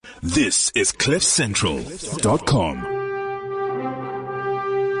This is CliffCentral.com.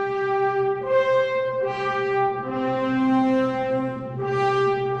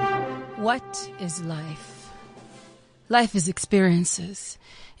 What is life? Life is experiences.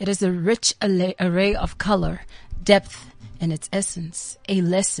 It is a rich array of color, depth, and its essence, a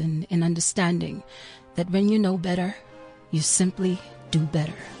lesson in understanding that when you know better, you simply do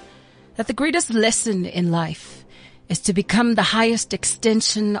better. That the greatest lesson in life is to become the highest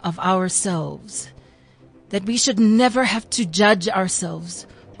extension of ourselves. That we should never have to judge ourselves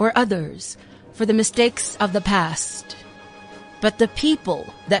or others for the mistakes of the past, but the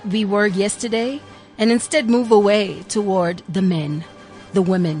people that we were yesterday, and instead move away toward the men, the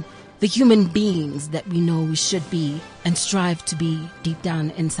women, the human beings that we know we should be and strive to be deep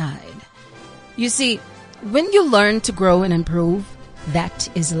down inside. You see, when you learn to grow and improve, that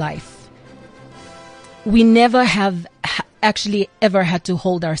is life. We never have actually ever had to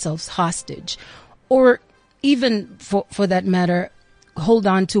hold ourselves hostage, or even for that matter, hold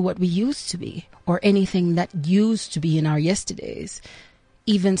on to what we used to be or anything that used to be in our yesterdays.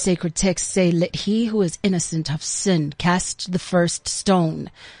 Even sacred texts say, let he who is innocent of sin cast the first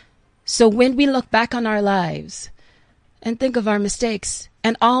stone. So when we look back on our lives and think of our mistakes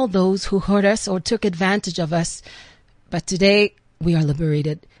and all those who hurt us or took advantage of us, but today we are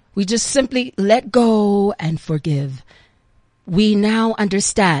liberated. We just simply let go and forgive. We now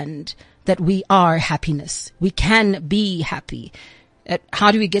understand that we are happiness. We can be happy.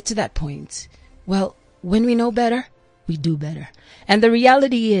 How do we get to that point? Well, when we know better, we do better. And the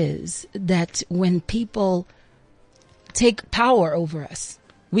reality is that when people take power over us,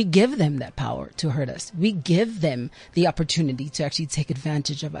 we give them that power to hurt us. We give them the opportunity to actually take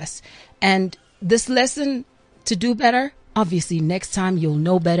advantage of us. And this lesson to do better, obviously next time you'll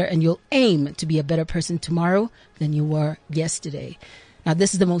know better and you'll aim to be a better person tomorrow than you were yesterday. Now,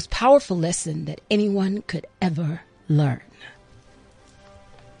 this is the most powerful lesson that anyone could ever learn.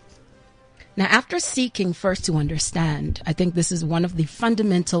 Now, after seeking first to understand, I think this is one of the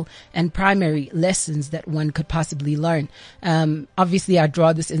fundamental and primary lessons that one could possibly learn. Obviously, I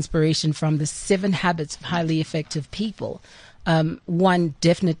draw this inspiration from the 7 Habits of Highly Effective People. One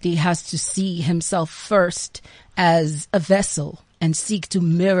definitely has to see himself first as a vessel and seek to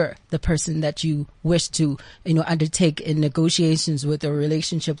mirror the person that you wish to, undertake in negotiations with or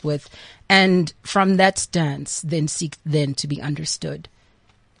relationship with. And from that stance, then seek then to be understood.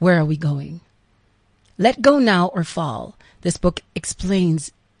 Where are we going? Let go now or fall. This book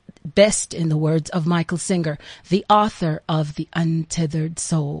explains best in the words of Michael Singer, the author of The Untethered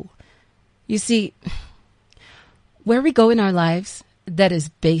Soul. You see, where we go in our lives, that is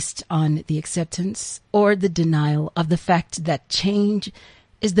based on the acceptance or the denial of the fact that change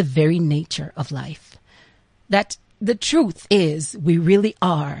is the very nature of life. That the truth is we really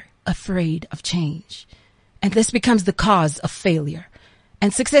are afraid of change. And this becomes the cause of failure.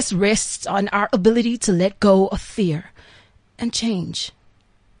 And success rests on our ability to let go of fear and change.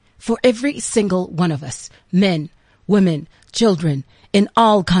 For every single one of us, men, women, children, in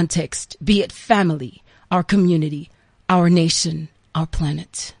all contexts, be it family, our community, our nation, our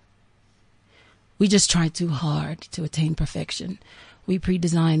planet. We just try too hard to attain perfection. We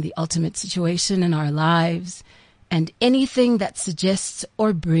pre-design the ultimate situation in our lives and anything that suggests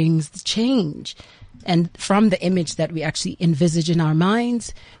or brings the change. And from the image that we actually envisage in our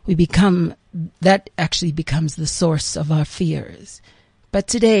minds, that actually becomes the source of our fears. But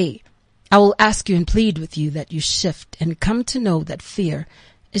today, I will ask you and plead with you that you shift and come to know that fear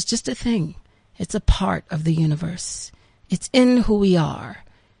is just a thing. It's a part of the universe. It's in who we are.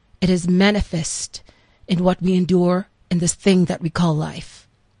 It is manifest in what we endure in this thing that we call life.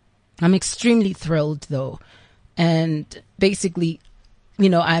 I'm extremely thrilled, though, and basically,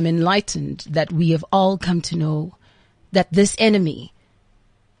 I'm enlightened that we have all come to know that this enemy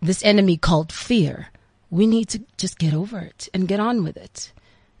called fear, we need to just get over it and get on with it.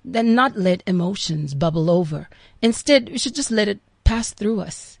 Then not let emotions bubble over. Instead, we should just let it pass through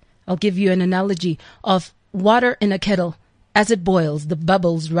us. I'll give you an analogy of water in a kettle. As it boils, the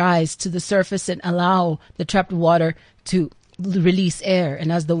bubbles rise to the surface and allow the trapped water to release air.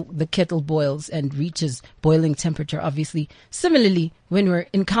 And as the kettle boils and reaches boiling temperature, obviously, similarly, when we're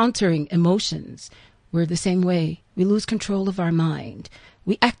encountering emotions, we're the same way. We lose control of our mind.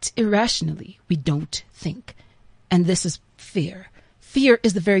 We act irrationally. We don't think. And this is fear. Fear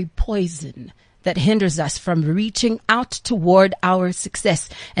is the very poison that hinders us from reaching out toward our success.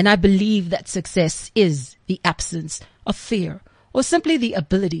 And I believe that success is the absence of fear, or simply the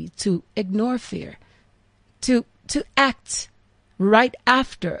ability to ignore fear, to act right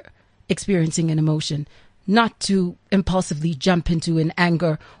after experiencing an emotion, not to impulsively jump into an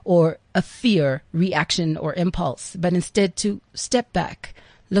anger or a fear reaction or impulse, but instead to step back,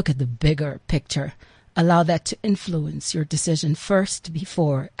 look at the bigger picture, allow that to influence your decision first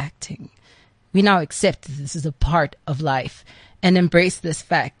before acting. We now accept that this is a part of life and embrace this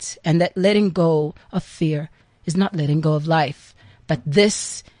fact, and that letting go of fear is not letting go of life, but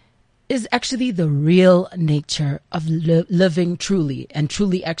this is actually the real nature of living truly, and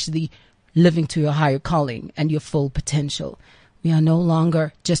truly actually living to your higher calling and your full potential. We are no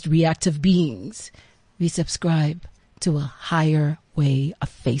longer just reactive beings. We subscribe to a higher way of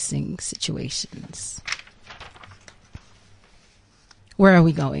facing situations. Where are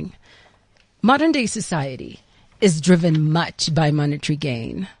we going? Modern day society is driven much by monetary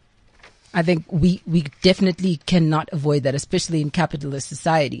gain. I think we definitely cannot avoid that, especially in capitalist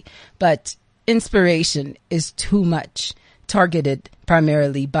society. But inspiration is too much targeted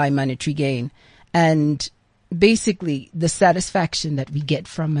primarily by monetary gain. And basically, the satisfaction that we get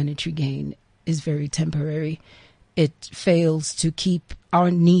from monetary gain is very temporary. It fails to keep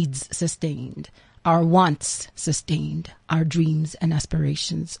our needs sustained, our wants sustained, our dreams and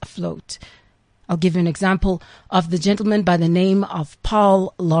aspirations afloat. I'll give you an example of the gentleman by the name of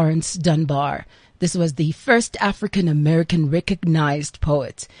Paul Laurence Dunbar. This was the first African-American recognized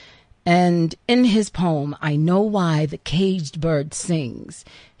poet. And in his poem, I Know Why the Caged Bird Sings,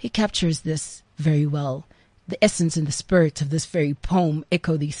 he captures this very well. The essence and the spirit of this very poem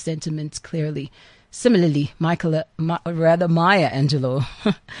echo these sentiments clearly. Similarly, Maya Angelou,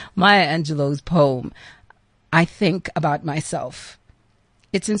 Maya Angelou's poem, I Think About Myself.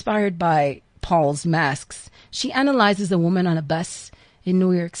 It's inspired by Paul's Masks. She analyzes a woman on a bus in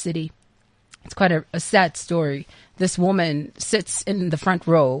New York City. It's quite a sad story. This woman sits in the front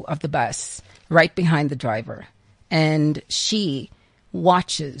row of the bus, right behind the driver, and she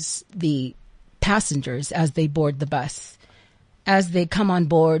watches the passengers as they board the bus. As they come on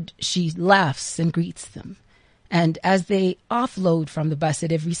board, she laughs and greets them. And as they offload from the bus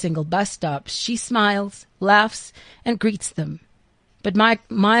at every single bus stop, she smiles, laughs, and greets them. But Maya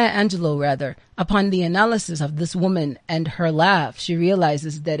Angelou, upon the analysis of this woman and her laugh, she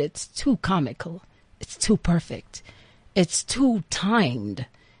realizes that it's too comical. It's too perfect. It's too timed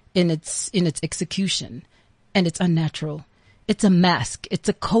in its execution, and it's unnatural. It's a mask. It's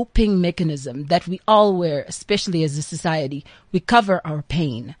a coping mechanism that we all wear, especially as a society. We cover our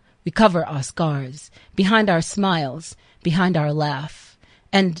pain. We cover our scars behind our smiles, behind our laugh.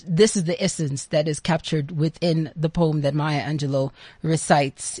 And this is the essence that is captured within the poem that Maya Angelou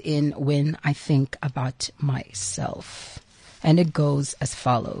recites in When I Think About Myself. And it goes as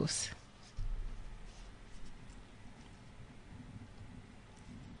follows.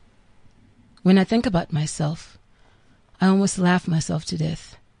 When I think about myself, I almost laugh myself to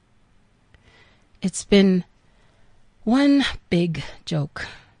death. It's been one big joke,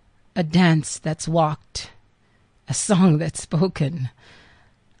 a dance that's walked, a song that's spoken.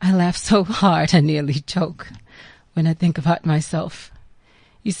 I laugh so hard I nearly choke when I think about myself.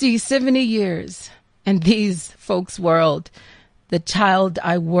 You see, 70 years in these folks' world, the child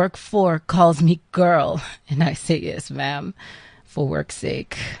I work for calls me girl, and I say yes, ma'am, for work's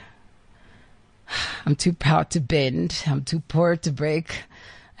sake. I'm too proud to bend. I'm too poor to break.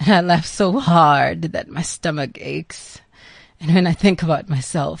 And I laugh so hard that my stomach aches. And when I think about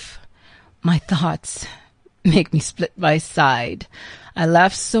myself, my thoughts make me split my side. I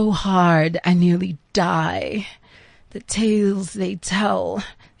laugh so hard I nearly die. The tales they tell,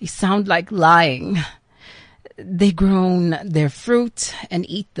 they sound like lying. They groan their fruit and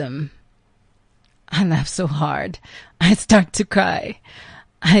eat them. I laugh so hard I start to cry.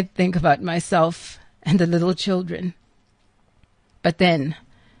 I think about myself and the little children. But then,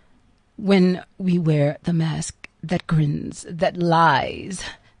 when we wear the mask that grins, that lies,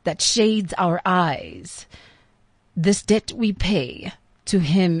 that shades our eyes, this debt we pay to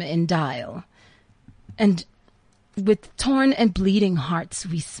him in dial, and with torn and bleeding hearts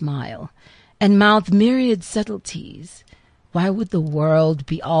we smile, and mouth myriad subtleties. Why would the world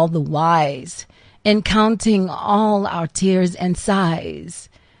be all the wise in counting all our tears and sighs,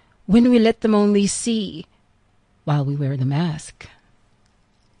 when we let them only see while we wear the mask?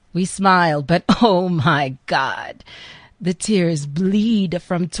 We smile, but oh my God, the tears bleed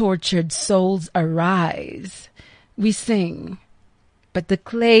from tortured souls arise. We sing, but the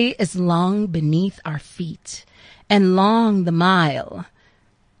clay is long beneath our feet, and long the mile.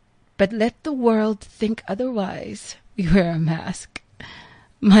 But let the world think otherwise. We wear a mask.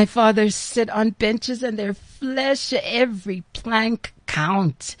 My fathers sit on benches and their flesh every plank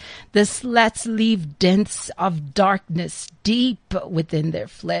count. The slats leave dents of darkness deep within their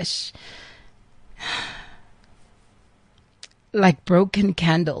flesh. like broken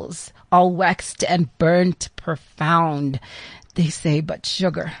candles, all waxed and burnt profound. They say, but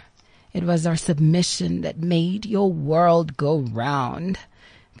sugar, it was our submission that made your world go round.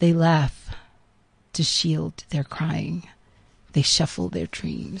 They laugh to shield their crying. They shuffle their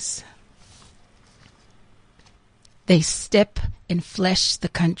dreams. They step and flesh the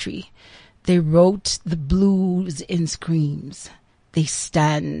country. They wrote the blues in screams. They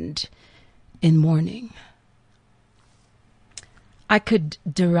stand in mourning. I could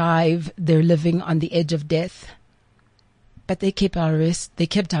derive their living on the edge of death, but they kept our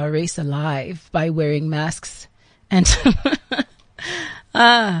race alive by wearing masks. And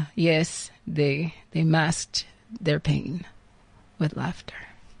yes, they masked their pain with laughter.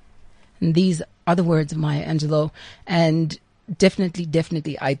 And these are the words of Maya Angelou. And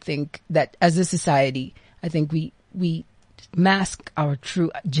definitely, I think that as a society, I think we mask our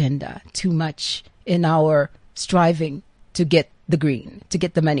true agenda too much in our striving to get the green, to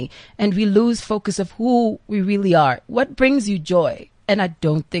get the money. And we lose focus of who we really are. What brings you joy? And I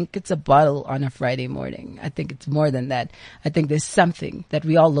don't think it's a bottle on a Friday morning. I think it's more than that. I think there's something that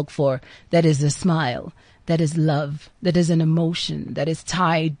we all look for that is a smile, that is love, that is an emotion, that is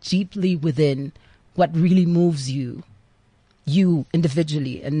tied deeply within what really moves you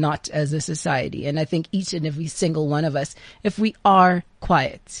individually and not as a society. And I think each and every single one of us, if we are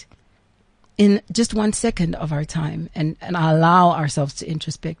quiet in just 1 second of our time and allow ourselves to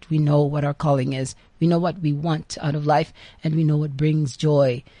introspect, we know what our calling is. We know what we want out of life, and we know what brings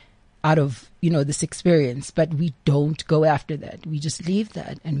joy out of, this experience. But we don't go after that. We just leave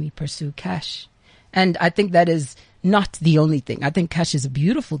that and we pursue cash. And I think that is not the only thing. I think cash is a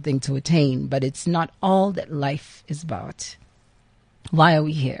beautiful thing to attain, but it's not all that life is about. Why are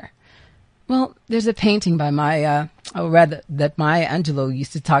we here? Well, there's a painting by Maya Angelou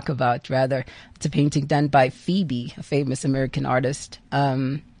used to talk about, rather. It's a painting done by Phoebe, a famous American artist.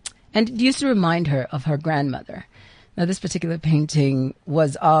 And it used to remind her of her grandmother. Now, this particular painting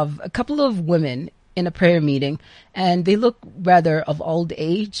was of a couple of women in a prayer meeting, and they look rather of old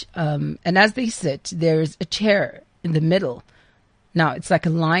age. And as they sit, there's a chair in the middle. Now, it's like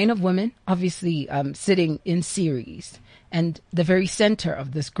a line of women, obviously sitting in series. And the very center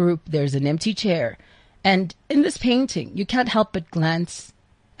of this group, there's an empty chair. And in this painting, you can't help but glance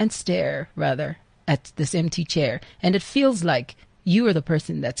and stare, rather, at this empty chair. And it feels like you are the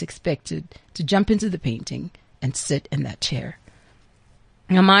person that's expected to jump into the painting and sit in that chair.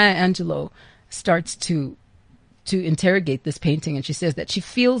 Now, Maya Angelou starts to interrogate this painting, and she says that she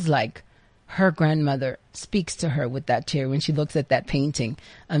feels like her grandmother speaks to her with that chair. When she looks at that painting,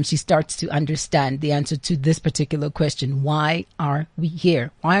 she starts to understand the answer to this particular question. Why are we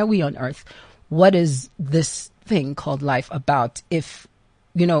here? Why are we on earth? What is this thing called life about? If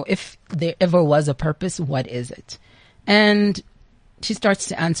there ever was a purpose, what is it? And she starts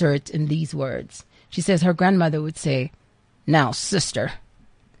to answer it in these words. She says her grandmother would say, "Now, sister,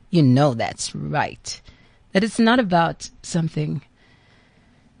 you know that's right. That it's not about something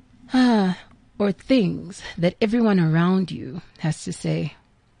or things that everyone around you has to say.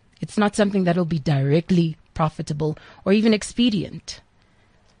 It's not something that will be directly profitable or even expedient.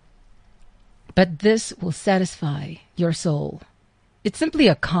 But this will satisfy your soul. It's simply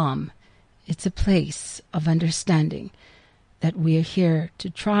a calm. It's a place of understanding that we are here to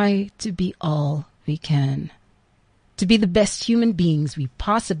try to be all we can, to be the best human beings we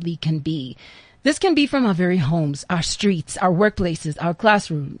possibly can be. This can be from our very homes, our streets, our workplaces, our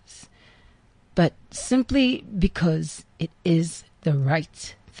classrooms, but simply because it is the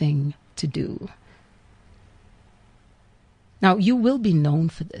right thing to do." Now, you will be known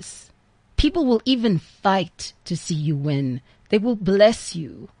for this. People will even fight to see you win. They will bless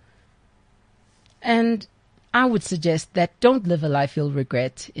you. And I would suggest that don't live a life you'll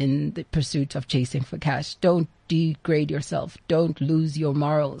regret in the pursuit of chasing for cash. Don't degrade yourself. Don't lose your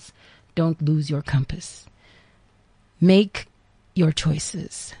morals. Don't lose your compass. Make your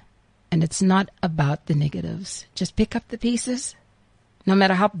choices. And it's not about the negatives. Just pick up the pieces. No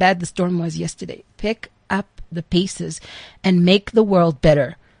matter how bad the storm was yesterday, pick up the pieces and make the world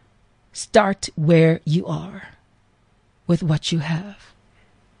better. Start where you are with what you have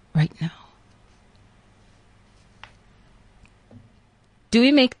right now. Do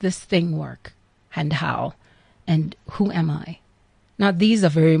we make this thing work? And how? And who am I? Now, these are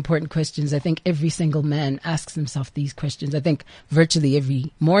very important questions. I think every single man asks himself these questions. I think virtually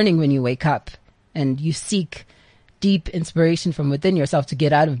every morning when you wake up and you seek deep inspiration from within yourself to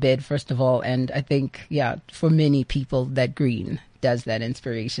get out of bed, first of all. And I think, for many people, that green does that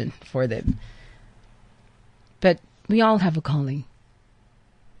inspiration for them. But we all have a calling.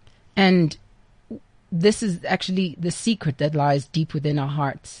 And this is actually the secret that lies deep within our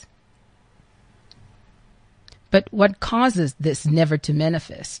hearts. But what causes this never to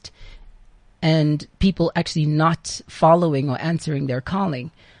manifest and people actually not following or answering their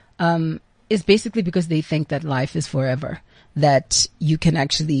calling is basically because they think that life is forever, that you can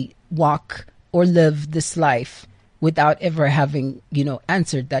actually walk or live this life without ever having,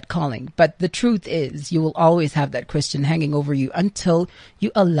 answered that calling. But the truth is, you will always have that question hanging over you until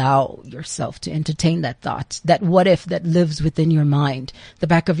you allow yourself to entertain that thought, that what if that lives within your mind, the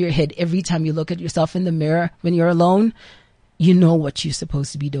back of your head. Every time you look at yourself in the mirror when you're alone, you know what you're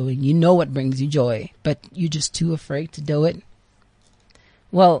supposed to be doing. You know what brings you joy, but you're just too afraid to do it.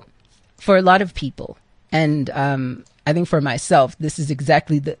 Well, for a lot of people, and I think for myself, this is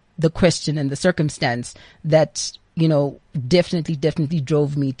exactly the question and the circumstance that definitely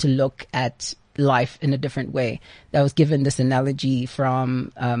drove me to look at life in a different way. I was given this analogy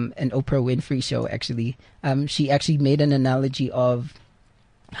from an Oprah Winfrey show, actually. She actually made an analogy of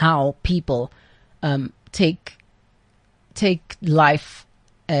how people take life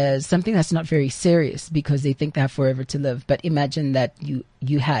as something that's not very serious because they think they have forever to live. But imagine that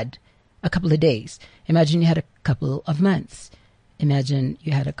you had a couple of days. Imagine you had a couple of months. Imagine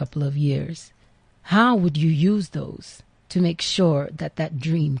you had a couple of years. How would you use those to make sure that that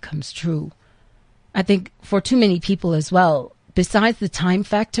dream comes true? I think for too many people as well, besides the time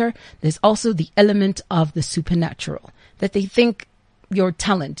factor, there's also the element of the supernatural, that they think your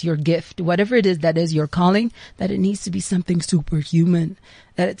talent, your gift, whatever it is that is your calling, that it needs to be something superhuman,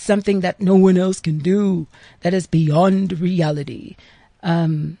 that it's something that no one else can do, that is beyond reality.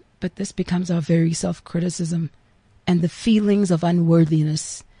 But this becomes our very self-criticism and the feelings of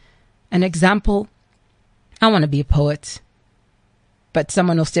unworthiness. An example, I want to be a poet, but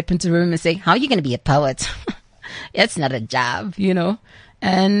someone will step into the room and say, how are you going to be a poet? It's not a job,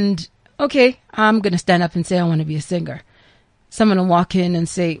 And okay, I'm going to stand up and say, I want to be a singer. Someone will walk in and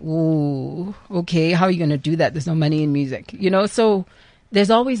say, ooh, okay, how are you going to do that? There's no money in music, So there's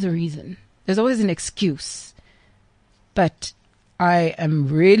always a reason. There's always an excuse. But I am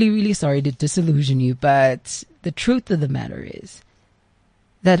really, really sorry to disillusion you, but the truth of the matter is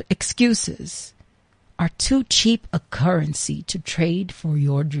that excuses are too cheap a currency to trade for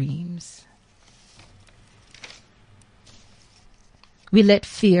your dreams. We let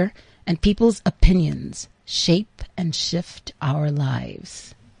fear and people's opinions shape and shift our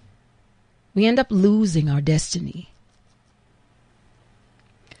lives. We end up losing our destiny.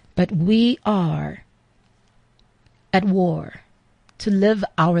 But we are at war to live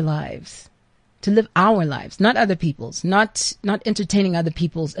our lives. To live our lives, not other people's, not entertaining other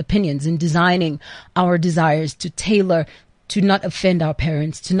people's opinions and designing our desires to tailor, to not offend our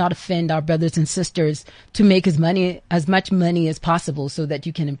parents, to not offend our brothers and sisters, to make as much money as possible so that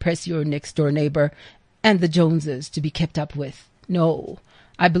you can impress your next door neighbor and the Joneses to be kept up with. No,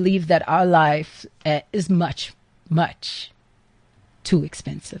 I believe that our life is much, much too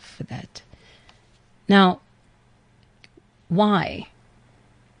expensive for that. Now, why?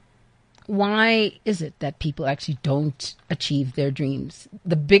 Why is it that people actually don't achieve their dreams?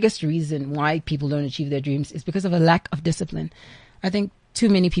 The biggest reason why people don't achieve their dreams is because of a lack of discipline. I think too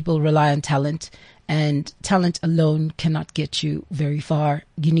many people rely on talent, and talent alone cannot get you very far.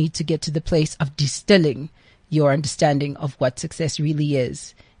 You need to get to the place of distilling your understanding of what success really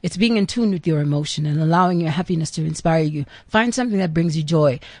is. It's being in tune with your emotion and allowing your happiness to inspire you. Find something that brings you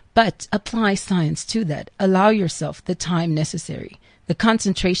joy, but apply science to that. Allow yourself the time necessary, the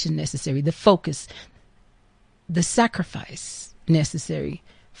concentration necessary, the focus, the sacrifice necessary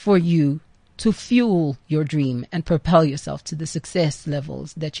for you to fuel your dream and propel yourself to the success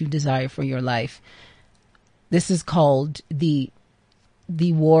levels that you desire for your life. This is called the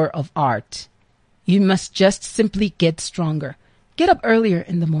war of art. You must just simply get stronger. Get up earlier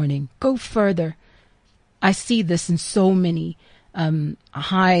in the morning. Go further. I see this in so many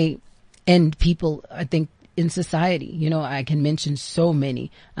high-end people, I think, in society. I can mention so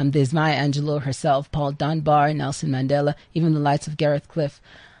many. There's Maya Angelou herself, Paul Dunbar, Nelson Mandela, even the likes of Gareth Cliff.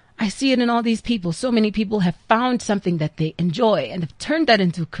 I see it in all these people. So many people have found something that they enjoy and have turned that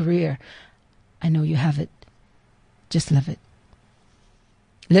into a career. I know you have it. Just live it.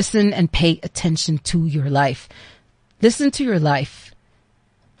 Listen and pay attention to your life. Listen to your life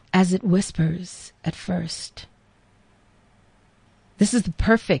as it whispers at first. This is the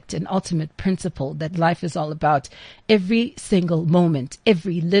perfect and ultimate principle that life is all about. Every single moment,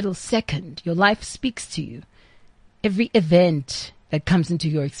 every little second, your life speaks to you. Every event that comes into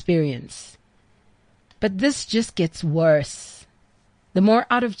your experience. But this just gets worse. The more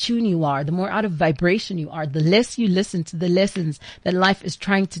out of tune you are, the more out of vibration you are, the less you listen to the lessons that life is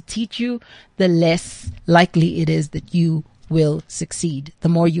trying to teach you, the less likely it is that you will succeed, the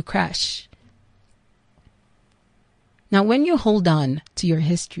more you crash. Now, when you hold on to your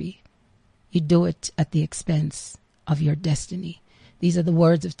history, you do it at the expense of your destiny. These are the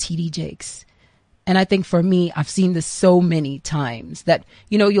words of T.D. Jakes. And I think for me, I've seen this so many times that,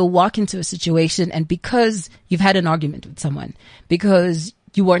 you'll walk into a situation and because you've had an argument with someone, because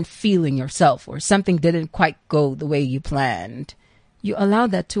you weren't feeling yourself or something didn't quite go the way you planned, you allow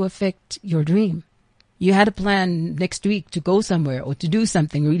that to affect your dream. You had a plan next week to go somewhere or to do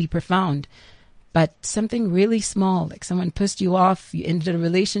something really profound, but something really small, like someone pissed you off, you ended a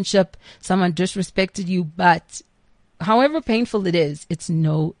relationship, someone disrespected you, but however painful it is, it's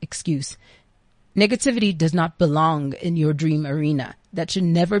no excuse. Negativity does not belong in your dream arena. That should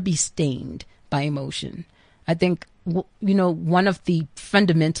never be stained by emotion. I think, one of the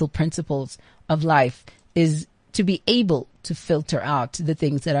fundamental principles of life is to be able to filter out the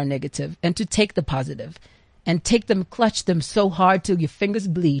things that are negative and to take the positive and take them, clutch them so hard till your fingers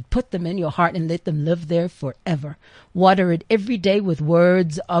bleed, put them in your heart and let them live there forever. Water it every day with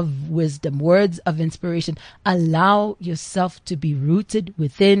words of wisdom, words of inspiration. Allow yourself to be rooted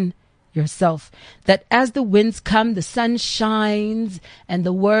within yourself, that as the winds come, the sun shines, and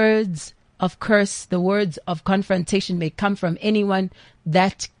the words of curse, the words of confrontation may come from anyone,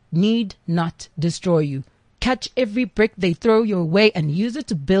 that need not destroy you. Catch every brick they throw your way and use it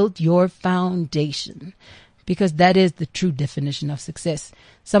to build your foundation, because that is the true definition of success.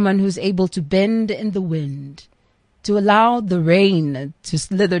 Someone who's able to bend in the wind, to allow the rain to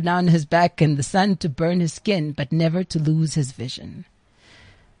slither down his back and the sun to burn his skin, but never to lose his vision.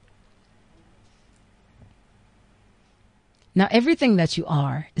 Now, everything that you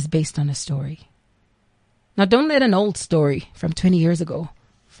are is based on a story. Now, don't let an old story from 20 years ago,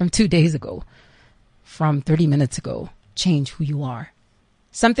 from 2 days ago, from 30 minutes ago, change who you are.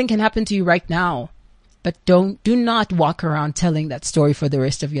 Something can happen to you right now, but do not walk around telling that story for the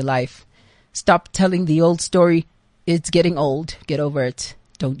rest of your life. Stop telling the old story. It's getting old. Get over it.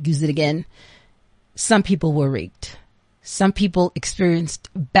 Don't use it again. Some people were raped. Some people experienced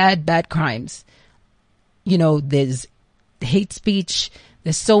bad crimes. There's hate speech.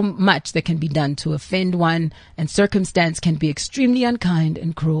 There's so much that can be done to offend one, and circumstance can be extremely unkind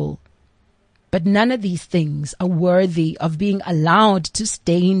and cruel. But none of these things are worthy of being allowed to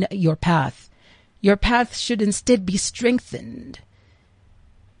stain your path. Your path should instead be strengthened.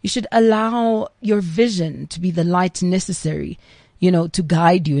 You should allow your vision to be the light necessary, to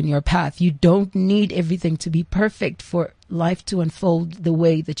guide you in your path. You don't need everything to be perfect for life to unfold the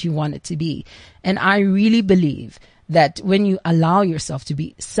way that you want it to be. And I really believe that when you allow yourself to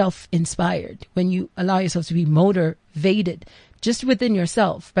be self-inspired, when you allow yourself to be motivated just within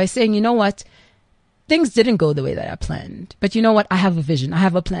yourself by saying, you know what, things didn't go the way that I planned, but you know what, I have a vision, I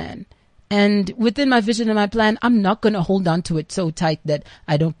have a plan. And within my vision and my plan, I'm not going to hold on to it so tight that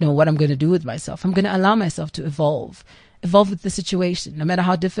I don't know what I'm going to do with myself. I'm going to allow myself to evolve with the situation. No matter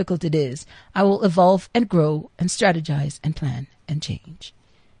how difficult it is, I will evolve and grow and strategize and plan and change.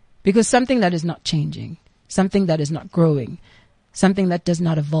 Because something that is not changing, something that is not growing, something that does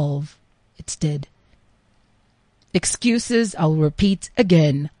not evolve, it's dead. Excuses, I'll repeat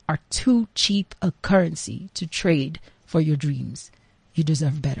again, are too cheap a currency to trade for your dreams. You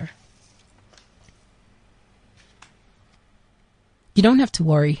deserve better. You don't have to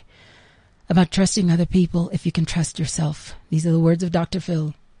worry about trusting other people if you can trust yourself. These are the words of Dr.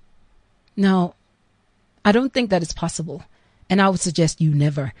 Phil. Now, I don't think that is possible, and I would suggest you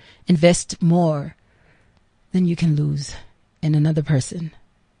never invest more than you can lose in another person.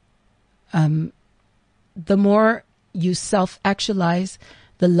 The more you self-actualize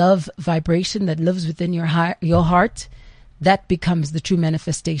the love vibration that lives within your heart, that becomes the true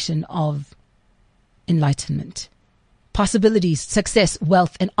manifestation of enlightenment. Possibilities, success,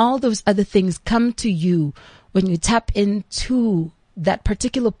 wealth, and all those other things come to you when you tap into that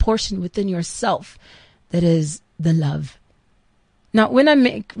particular portion within yourself that is the love. Now, when I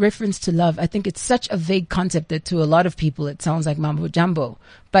make reference to love, I think it's such a vague concept that to a lot of people it sounds like mambo jumbo.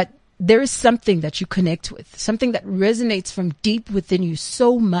 But there is something that you connect with, something that resonates from deep within you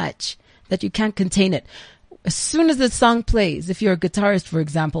so much that you can't contain it. As soon as the song plays, if you're a guitarist, for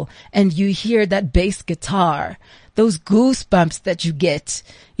example, and you hear that bass guitar, those goosebumps that you get,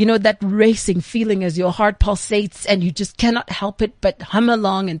 that racing feeling as your heart pulsates and you just cannot help it but hum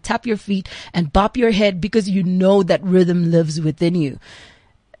along and tap your feet and bop your head because you know that rhythm lives within you.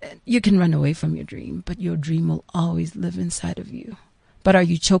 You can run away from your dream, but your dream will always live inside of you. But are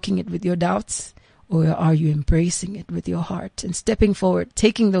you choking it with your doubts? Or are you embracing it with your heart and stepping forward,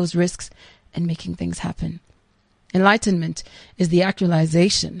 taking those risks and making things happen? Enlightenment is the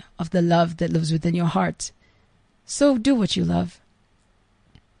actualization of the love that lives within your heart. So do what you love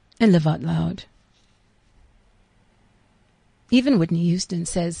and live out loud. Even Whitney Houston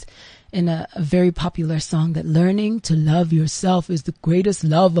says in a very popular song that learning to love yourself is the greatest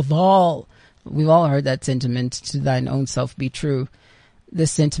love of all. We've all heard that sentiment, to thine own self be true.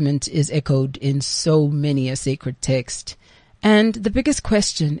 This sentiment is echoed in so many a sacred text. And the biggest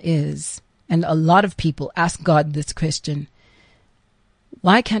question is, and a lot of people ask God this question,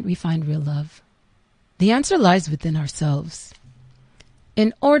 why can't we find real love? The answer lies within ourselves.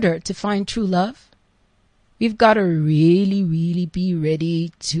 In order to find true love, we've got to really, really be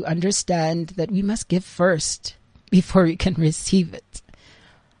ready to understand that we must give first before we can receive it.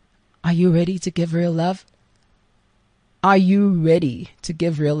 Are you ready to give real love? Are you ready to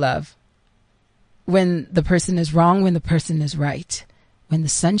give real love? When the person is wrong, when the person is right, when the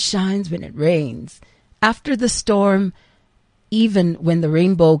sun shines, when it rains, after the storm, even when the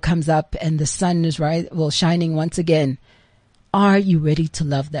rainbow comes up and the sun is shining once again, are you ready to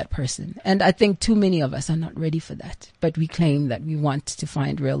love that person? And I think too many of us are not ready for that, but we claim that we want to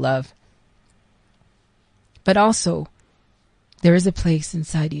find real love. But also, there is a place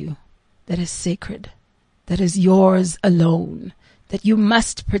inside you that is sacred, that is yours alone, that you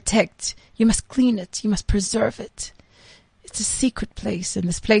must protect. You must clean it. You must preserve it. It's a secret place, and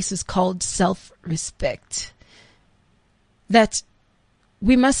this place is called self-respect. That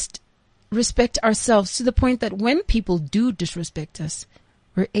we must respect ourselves to the point that when people do disrespect us,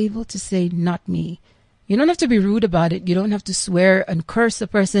 we're able to say, not me. You don't have to be rude about it. You don't have to swear and curse a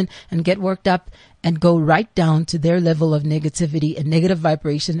person and get worked up and go right down to their level of negativity and negative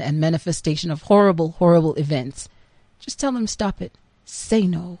vibration and manifestation of horrible, horrible events. Just tell them, stop it. Say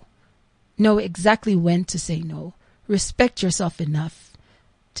no. Know exactly when to say no. Respect yourself enough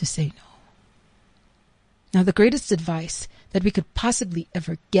to say no. Now, the greatest advice that we could possibly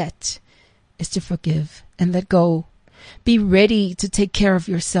ever get is to forgive and let go. Be ready to take care of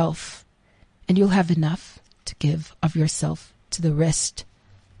yourself, and you'll have enough to give of yourself to the rest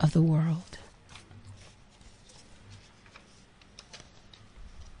of the world.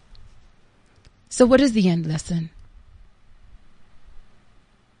 So what is the end lesson?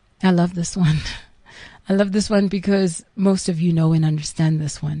 I love this one. I love this one because most of you know and understand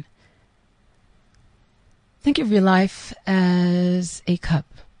this one. Think of your life as a cup.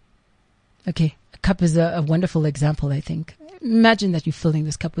 Okay, a cup is a wonderful example, I think. Imagine that you're filling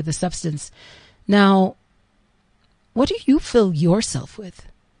this cup with a substance. Now, what do you fill yourself with?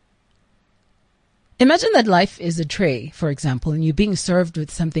 Imagine that life is a tray, for example, and you're being served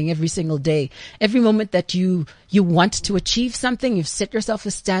with something every single day. Every moment that you want to achieve something, you've set yourself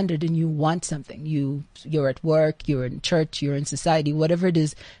a standard and you want something. You're at work, you're in church, you're in society, whatever it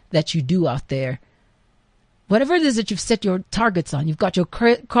is that you do out there. Whatever it is that you've set your targets on, you've got your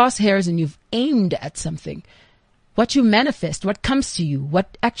crosshairs and you've aimed at something. What you manifest, what comes to you,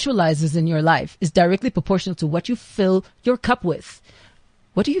 what actualizes in your life is directly proportional to what you fill your cup with.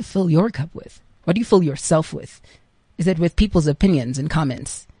 What do you fill your cup with? What do you fill yourself with? Is it with people's opinions and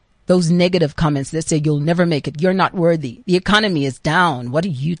comments? Those negative comments that say you'll never make it, you're not worthy, the economy is down, what are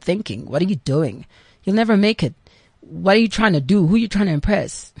you thinking? What are you doing? You'll never make it. What are you trying to do? Who are you trying to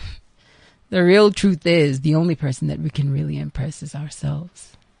impress? The real truth is the only person that we can really impress is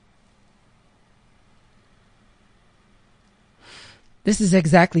ourselves. This is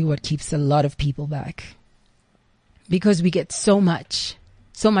exactly what keeps a lot of people back. Because we get so much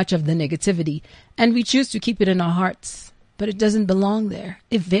of the negativity, and we choose to keep it in our hearts, but it doesn't belong there.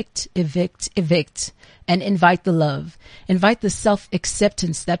 Evict, evict, evict, and invite the love. Invite the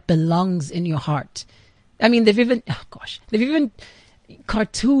self-acceptance that belongs in your heart. I mean, they've even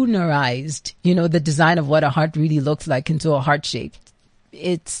cartoonerized, the design of what a heart really looks like into a heart shape.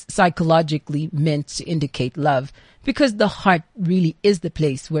 It's psychologically meant to indicate love, because the heart really is the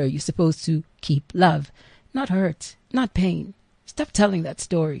place where you're supposed to keep love, not hurt, not pain. Stop telling that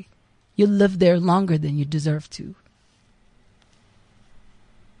story. You'll live there longer than you deserve to.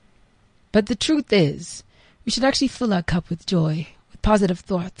 But the truth is, we should actually fill our cup with joy, with positive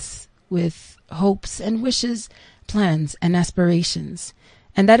thoughts, with hopes and wishes, plans and aspirations.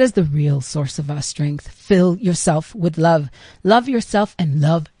 And that is the real source of our strength. Fill yourself with love. Love yourself and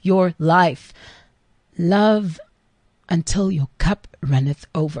love your life. Love until your cup runneth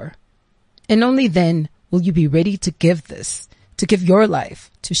over. And only then will you be ready to give this, to give your life,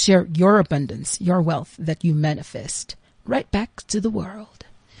 to share your abundance, your wealth that you manifest right back to the world.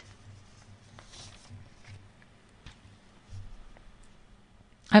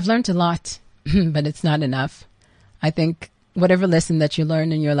 I've learned a lot but it's not enough. I think whatever lesson that you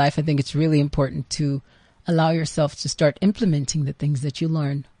learn in your life, I think it's really important to allow yourself to start implementing the things that you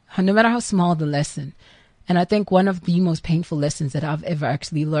learn, no matter how small the lesson. And I think one of the most painful lessons that I've ever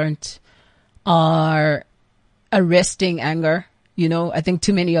actually learned are arresting anger. You know, I think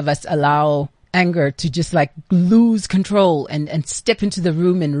too many of us allow anger to just like lose control and step into the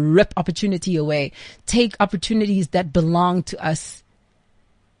room and rip opportunity away, take opportunities that belong to us,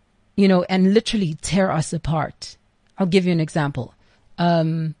 you know, and literally tear us apart. I'll give you an example.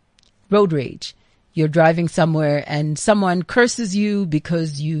 Road rage. You're driving somewhere and someone curses you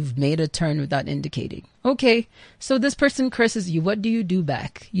because you've made a turn without indicating. Okay, so this person curses you. What do you do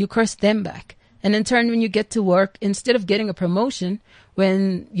back? You curse them back. And in turn, when you get to work, instead of getting a promotion,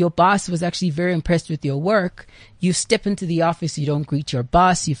 when your boss was actually very impressed with your work, you step into the office, you don't greet your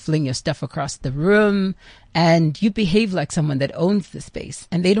boss, you fling your stuff across the room, and you behave like someone that owns the space.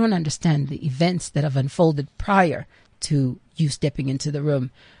 And they don't understand the events that have unfolded prior to you stepping into the room.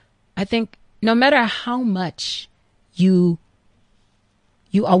 I think no matter how much you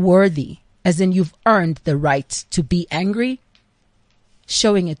are worthy, as in you've earned the right to be angry,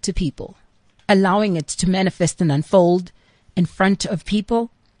 showing it to people, allowing it to manifest and unfold in front of people,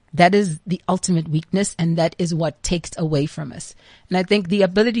 that is the ultimate weakness, and that is what takes away from us. And I think the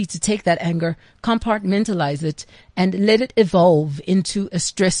ability to take that anger, compartmentalize it, and let it evolve into a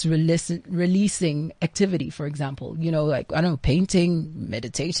stress releasing activity, for example. You know, like, I don't know, painting,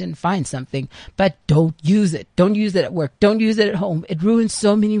 meditation, find something, but don't use it. Don't use it at work. Don't use it at home. It ruins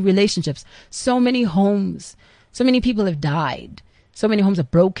so many relationships, so many homes. So many people have died. So many homes are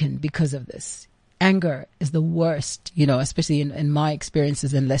broken because of this. Anger is the worst, you know, especially in my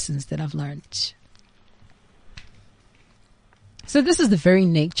experiences and lessons that I've learned. So this is the very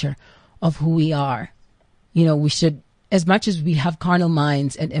nature of who we are. You know, we should, as much as we have carnal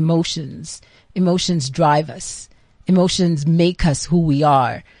minds and emotions drive us. Emotions make us who we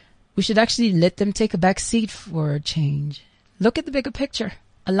are. We should actually let them take a back seat for a change. Look at the bigger picture.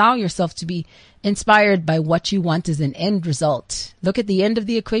 Allow yourself to be inspired by what you want as an end result. Look at the end of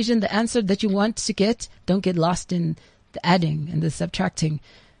the equation, the answer that you want to get. Don't get lost in the adding and the subtracting,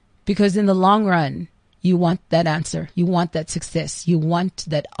 because in the long run, you want that answer. You want that success. You want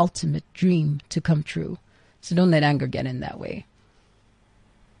that ultimate dream to come true. So don't let anger get in that way.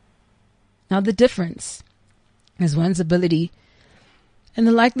 Now, the difference is one's ability and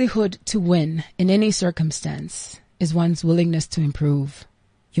the likelihood to win in any circumstance is one's willingness to improve.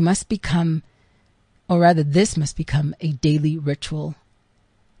 You must become, or rather this must become, a daily ritual.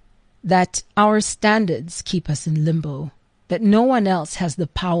 That our standards keep us in limbo. That no one else has the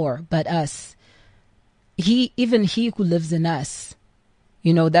power but us. Even he who lives in us,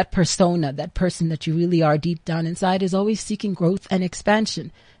 you know, that persona, that person that you really are deep down inside, is always seeking growth and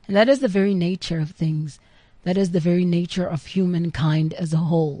expansion. And that is the very nature of things. That is the very nature of humankind as a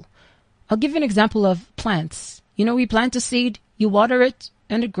whole. I'll give you an example of plants. You know, we plant a seed, you water it,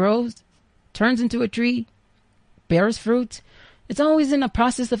 and it grows, turns into a tree, bears fruit. It's always in a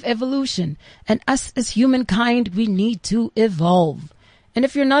process of evolution. And us as humankind, we need to evolve. And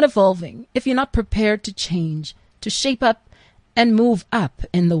if you're not evolving, if you're not prepared to change, to shape up and move up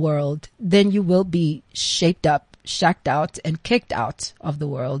in the world, then you will be shaped up, shacked out, and kicked out of the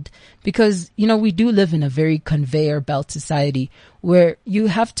world. Because, you know, we do live in a very conveyor belt society where you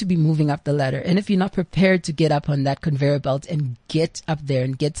have to be moving up the ladder. And if you're not prepared to get up on that conveyor belt and get up there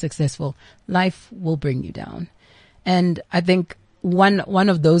and get successful, life will bring you down. And I think one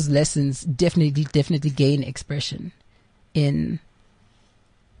of those lessons definitely gain expression in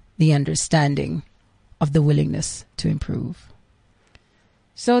the understanding of the willingness to improve.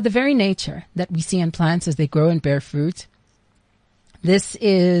 So the very nature that we see in plants as they grow and bear fruit, this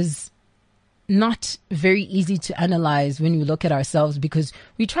is not very easy to analyze when you look at ourselves, because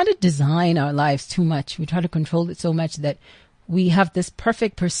we try to design our lives too much. We try to control it so much that we have this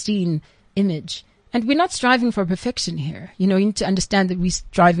perfect, pristine image. And we're not striving for perfection here. You know, you need to understand that we're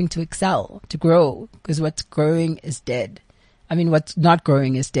striving to excel, to grow, because what's growing is dead. I mean, what's not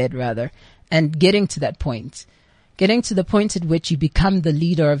growing is dead, rather. And getting to that point. Getting to the point at which you become the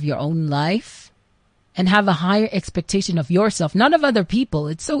leader of your own life and have a higher expectation of yourself, not of other people.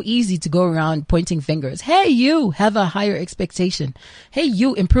 It's so easy to go around pointing fingers. Hey, you have a higher expectation. Hey,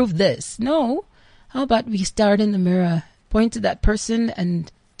 you improve this. No. How about we start in the mirror, point to that person and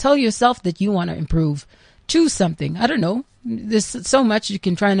tell yourself that you want to improve. Choose something. I don't know. There's so much you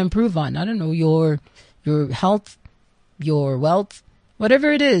can try and improve on. I don't know, your health, your wealth,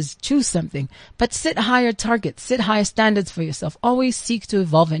 whatever it is, choose something. But set higher targets, set higher standards for yourself. Always seek to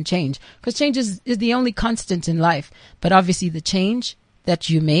evolve and change, because change is the only constant in life. But obviously the change that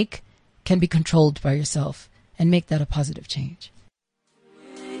you make can be controlled by yourself and make that a positive change.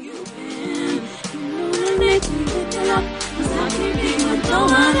 No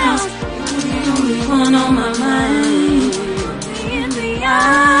one else, you're the only one on my mind. In the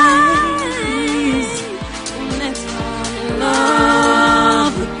eyes, let's fall in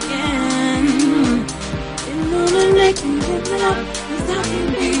love again. You know to make me give it up, 'cause I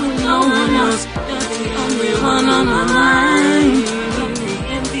can be with no one else. You're the only one on my mind.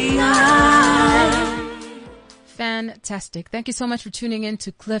 In the eyes. Fantastic. Thank you so much for tuning in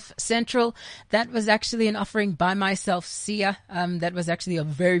to Cliff Central. That was actually an offering by myself, Sia. That was actually a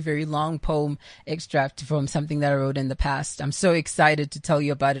very, very long poem extract from something that I wrote in the past. I'm so excited to tell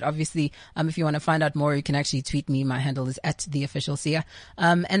you about it. Obviously, if you want to find out more, you can actually tweet me. My handle is @theofficialsia.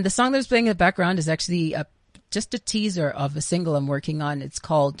 And the song that was playing in the background is actually just a teaser of a single I'm working on. It's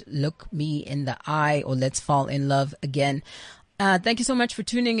called Look Me in the Eye, or Let's Fall in Love Again. Thank you so much for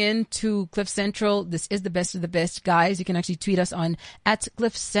tuning in to Cliff Central. This is the best of the best, guys. You can actually tweet us on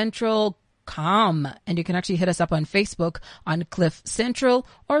 @CliffCentral.com, and you can actually hit us up on Facebook on Cliff Central,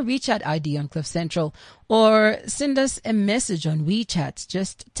 or WeChat ID on Cliff Central, or send us a message on WeChat.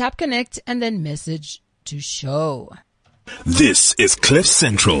 Just tap connect and then message to show. This is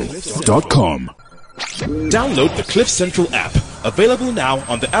CliffCentral.com. Download the Cliff Central app, available now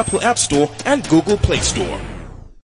on the Apple App Store and Google Play Store.